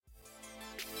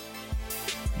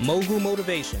Mogul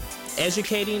Motivation,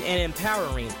 educating and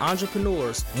empowering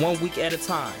entrepreneurs 1 week at a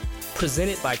time,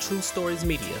 presented by True Stories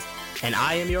Media. And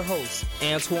I am your host,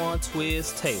 Antoine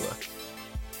Twiz Taylor.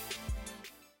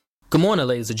 Good morning,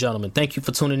 ladies and gentlemen. Thank you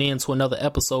for tuning in to another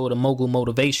episode of Mogul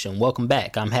Motivation. Welcome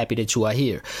back. I'm happy that you are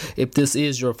here. If this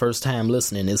is your first time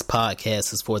listening, this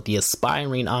podcast is for the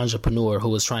aspiring entrepreneur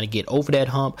who is trying to get over that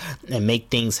hump and make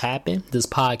things happen. This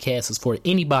podcast is for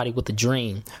anybody with a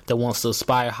dream that wants to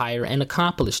aspire higher and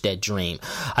accomplish that dream.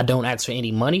 I don't ask for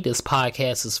any money. This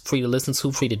podcast is free to listen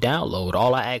to, free to download.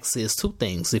 All I ask is two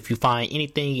things. If you find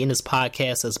anything in this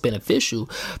podcast that's beneficial,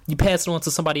 you pass it on to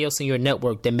somebody else in your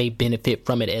network that may benefit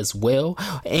from it as well,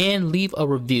 and leave a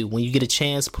review. When you get a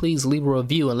chance, please leave a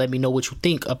review and let me know what you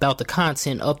think about the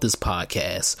content of this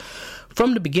podcast.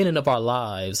 From the beginning of our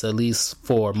lives, at least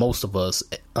for most of us,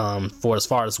 for as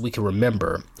far as we can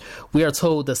remember, we are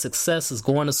told that success is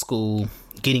going to school,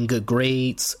 getting good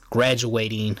grades,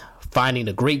 graduating, finding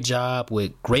a great job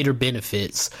with greater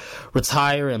benefits,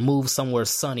 retire and move somewhere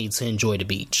sunny to enjoy the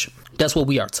beach. That's what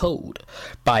we are told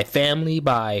by family,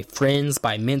 by friends,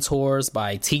 by mentors,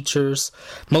 by teachers,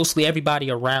 mostly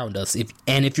everybody around us.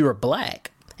 If you're Black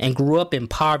and grew up in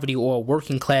poverty or a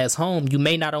working class home, you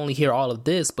may not only hear all of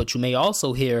this, but you may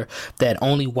also hear that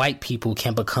only white people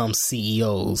can become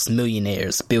CEOs,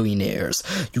 millionaires, billionaires.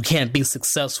 You can't be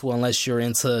successful unless you're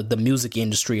into the music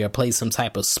industry or play some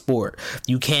type of sport.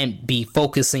 You can't be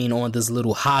focusing on this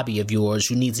little hobby of yours.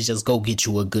 You need to just go get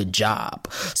you a good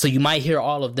job. So you might hear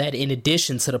all of that in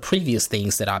addition to the previous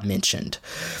things that I mentioned.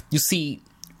 You see,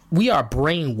 we are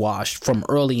brainwashed from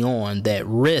early on that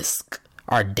risk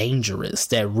are dangerous,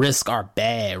 that risk are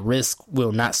bad, risk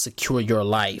will not secure your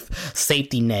life.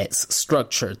 Safety nets,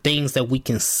 structure, things that we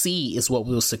can see is what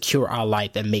will secure our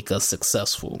life and make us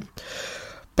successful.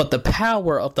 But the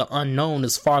power of the unknown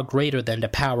is far greater than the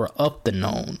power of the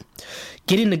known.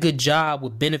 Getting a good job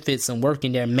with benefits and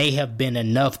working there may have been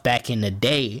enough back in the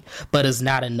day, but it's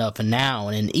not enough now.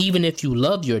 And even if you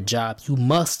love your job, you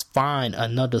must find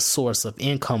another source of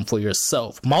income for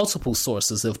yourself, multiple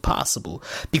sources if possible,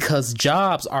 because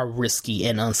jobs are risky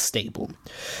and unstable.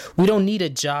 We don't need a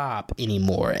job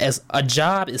anymore, as a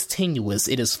job is tenuous,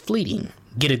 it is fleeting.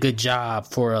 Get a good job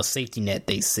for a safety net,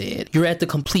 they said. You're at the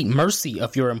complete mercy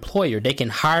of your employer. They can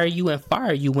hire you and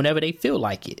fire you whenever they feel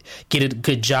like it. Get a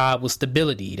good job with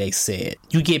stability, they said.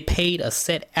 You get paid a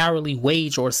set hourly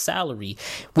wage or salary,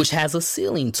 which has a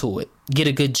ceiling to it. Get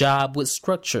a good job with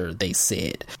structure, they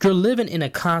said. You're living in a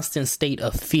constant state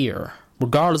of fear,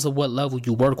 regardless of what level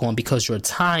you work on, because your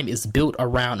time is built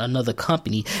around another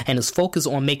company and is focused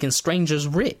on making strangers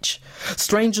rich.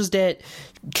 Strangers that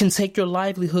can take your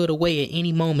livelihood away at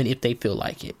any moment if they feel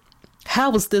like it.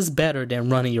 How is this better than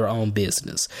running your own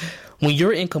business? When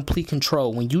you're in complete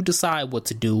control, when you decide what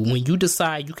to do, when you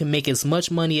decide you can make as much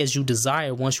money as you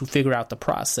desire once you figure out the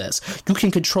process, you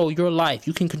can control your life,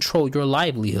 you can control your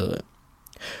livelihood.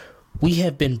 We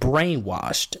have been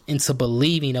brainwashed into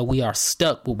believing that we are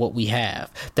stuck with what we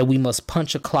have, that we must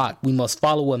punch a clock, we must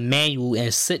follow a manual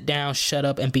and sit down, shut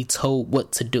up, and be told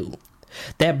what to do.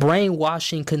 That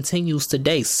brainwashing continues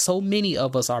today. So many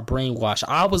of us are brainwashed.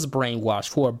 I was brainwashed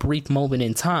for a brief moment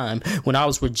in time when I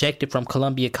was rejected from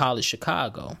Columbia College,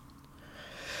 Chicago.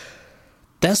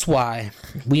 That's why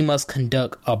we must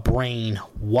conduct a brain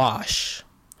wash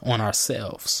on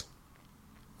ourselves.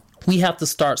 We have to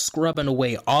start scrubbing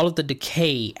away all of the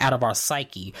decay out of our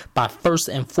psyche by first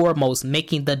and foremost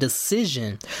making the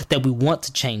decision that we want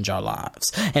to change our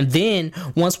lives. And then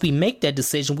once we make that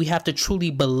decision, we have to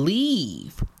truly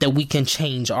believe that we can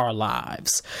change our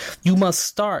lives. You must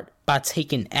start by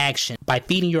taking action, by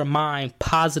feeding your mind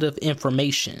positive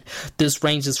information. This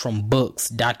ranges from books,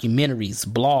 documentaries,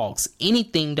 blogs,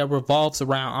 anything that revolves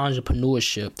around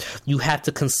entrepreneurship. You have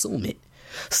to consume it.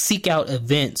 Seek out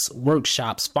events,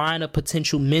 workshops, find a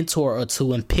potential mentor or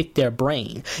two and pick their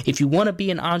brain. If you want to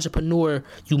be an entrepreneur,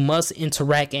 you must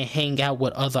interact and hang out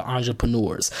with other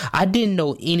entrepreneurs. I didn't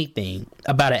know anything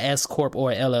about an S Corp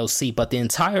or an LLC, but the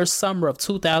entire summer of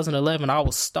 2011, I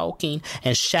was stalking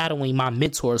and shadowing my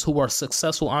mentors who were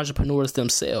successful entrepreneurs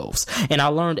themselves. And I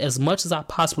learned as much as I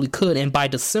possibly could. And by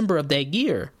December of that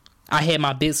year, I had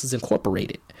my business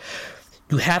incorporated.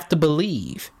 You have to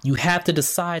believe, you have to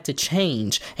decide to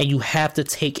change, and you have to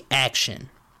take action.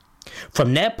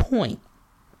 From that point,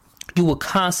 you will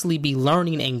constantly be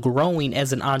learning and growing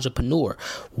as an entrepreneur.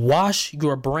 Wash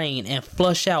your brain and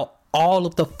flush out all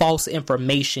of the false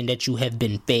information that you have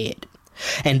been fed.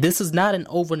 And this is not an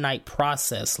overnight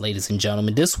process, ladies and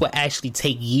gentlemen. This will actually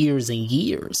take years and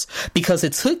years because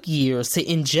it took years to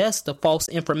ingest the false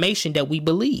information that we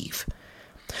believe.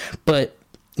 But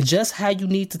just how you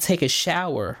need to take a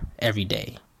shower every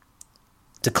day,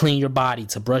 to clean your body,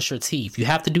 to brush your teeth. You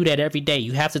have to do that every day.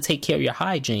 You have to take care of your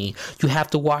hygiene. You have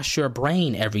to wash your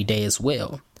brain every day as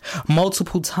well.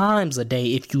 Multiple times a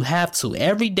day if you have to.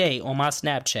 Every day on my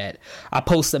Snapchat, I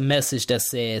post a message that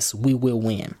says, "We will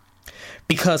win."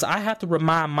 Because I have to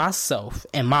remind myself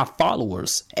and my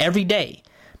followers every day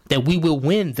that we will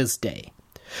win this day.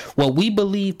 What we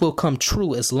believe will come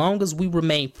true as long as we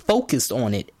remain focused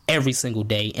on it every single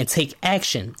day and take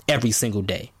action every single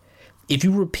day. If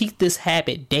you repeat this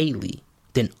habit daily,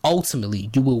 then ultimately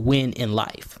you will win in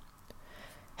life.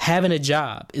 Having a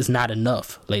job is not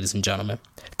enough, ladies and gentlemen.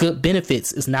 Good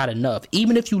benefits is not enough.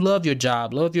 Even if you love your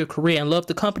job, love your career, and love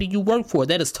the company you work for,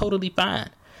 that is totally fine.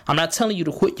 I'm not telling you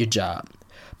to quit your job,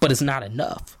 but it's not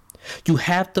enough. You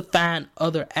have to find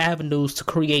other avenues to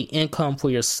create income for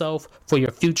yourself, for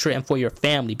your future, and for your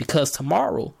family. Because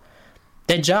tomorrow,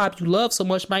 that job you love so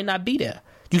much might not be there.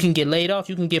 You can get laid off,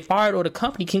 you can get fired, or the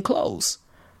company can close.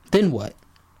 Then what?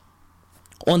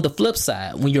 On the flip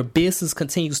side, when your business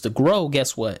continues to grow,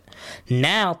 guess what?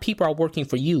 Now people are working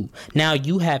for you. Now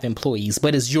you have employees,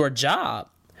 but it's your job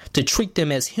to treat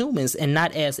them as humans and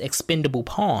not as expendable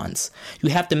pawns. You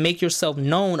have to make yourself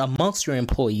known amongst your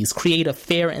employees. Create a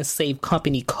fair and safe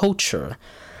company culture.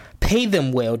 Pay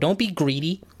them well. Don't be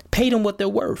greedy. Pay them what they're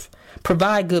worth.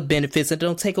 Provide good benefits and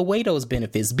don't take away those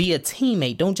benefits. Be a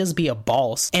teammate. Don't just be a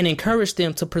boss. And encourage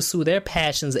them to pursue their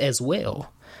passions as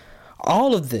well.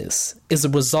 All of this is a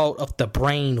result of the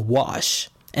brain wash.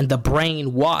 And the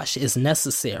brain wash is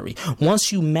necessary.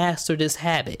 Once you master this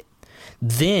habit,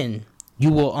 then you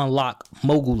will unlock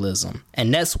mogulism.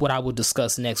 And that's what I will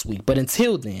discuss next week. But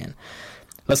until then,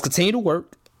 let's continue to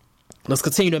work. Let's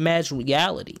continue to imagine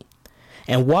reality.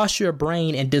 And wash your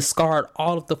brain and discard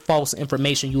all of the false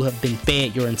information you have been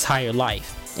fed your entire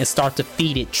life. And start to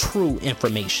feed it true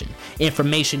information.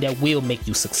 Information that will make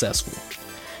you successful.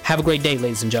 Have a great day,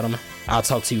 ladies and gentlemen. I'll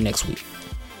talk to you next week.